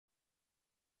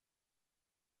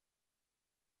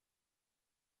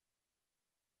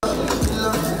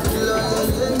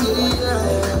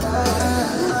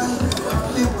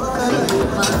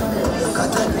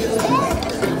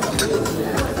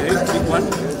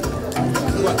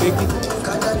Chukua keki.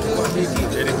 Chukua keki.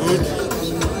 Very good.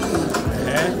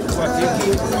 Chukua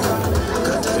keki.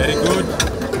 Very good.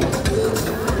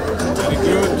 Very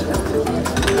good.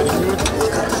 Very good.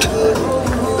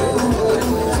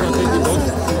 Chukua keki boss.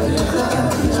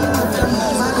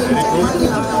 Very good.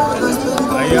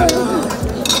 Haya.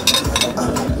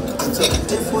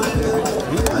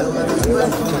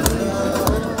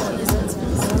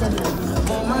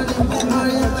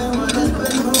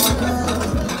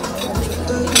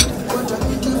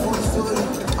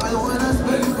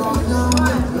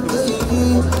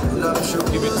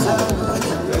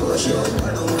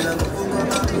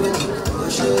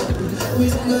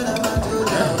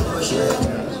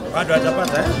 Bado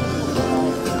atapata eh?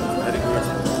 Very good.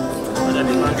 Ngoja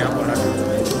nipange hapo na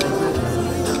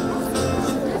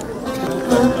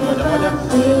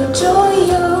to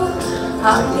you.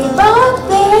 Happy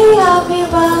birthday, happy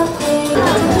birthday.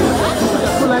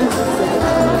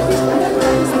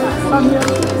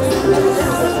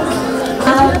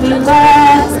 Happy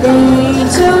birthday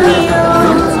to you.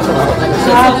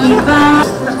 Happy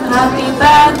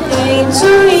birthday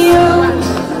to you.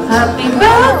 Happy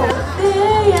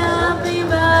birthday, happy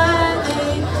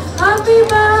birthday, happy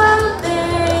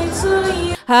birthday to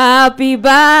you. Happy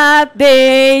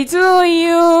birthday to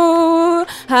you.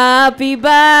 Happy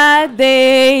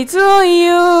birthday to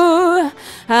you.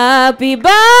 Happy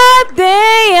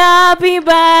birthday, happy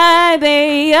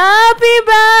birthday, happy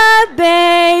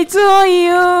birthday to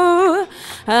you.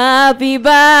 Happy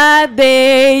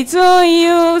birthday to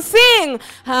you. Sing.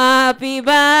 Happy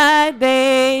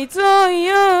birthday to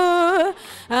you.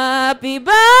 Happy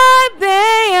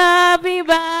birthday, happy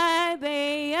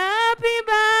birthday, happy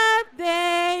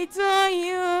birthday to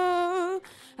you.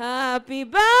 Happy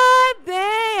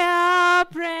birthday, our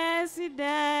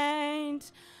president.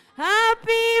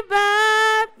 Happy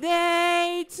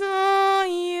birthday to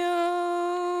you.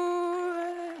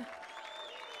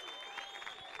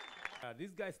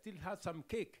 This guy still has some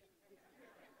cake.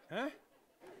 Huh?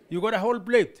 You got a whole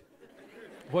plate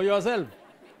for yourself,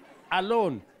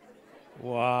 alone.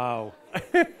 Wow.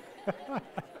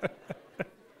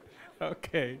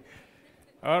 Okay.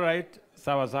 All right.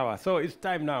 Sawa sawa. So it's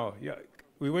time now.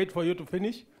 We wait for you to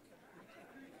finish.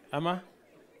 Ama?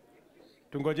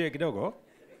 Tungoje kidogo.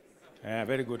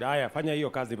 Very good. Aya, fanya hiyo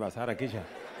kazi basi harakisha.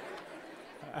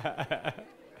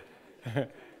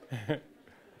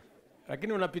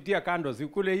 Lakini unapitia kando, si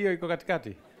kule hiyo iko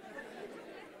katikati.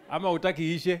 Ama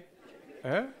utaki ishe?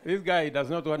 This guy does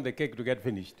not want the cake to get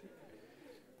finished.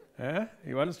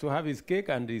 He wants to have his cake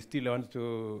and he still wants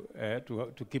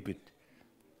to keep it.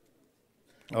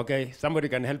 Okay, somebody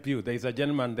can help you. There is a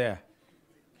gentleman there.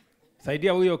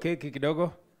 Saidia huyo keki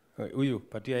kidogo. Huyu,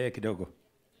 patia yeye kidogo.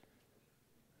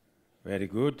 Very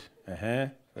good.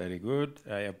 Very good.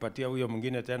 Patia huyo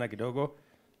mwingine tena kidogo.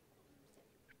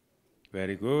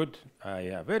 Very good.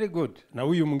 Very good. Na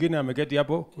huyu mwingine ameketi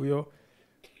hapo, huyo.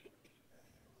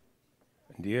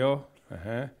 Ndio.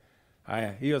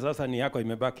 Haya, hiyo sasa ni yako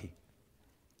imebaki.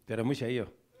 Teremsha hiyo.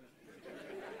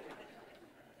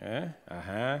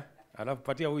 Alafu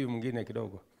patia huyu mwingine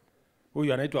kidogo.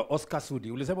 Huyu anaitwa Oscar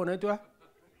Sudi. Ulisema unaitwa?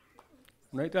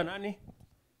 Unaitwa nani?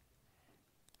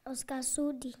 Oscar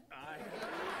Sudi.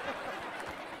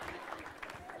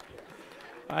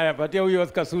 Haya, patia huyu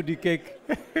Oscar Sudi cake.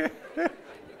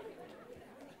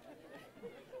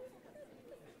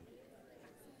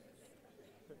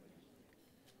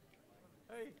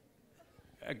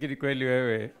 Akili kweli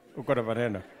wewe uko na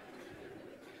maneno.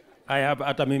 Haya,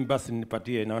 hata mimi basi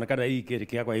nipatie. Inaonekana hii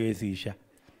keki yako haiwezi isha.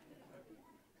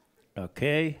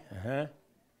 Okay.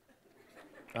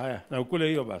 Haya, na ukule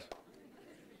hiyo basi.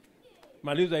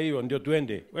 Maliza hiyo ndio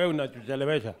tuende. Wewe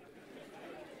unatuchelewesha.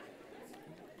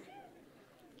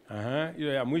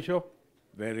 Hiyo ya mwisho.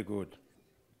 Very good.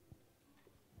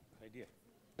 Idea.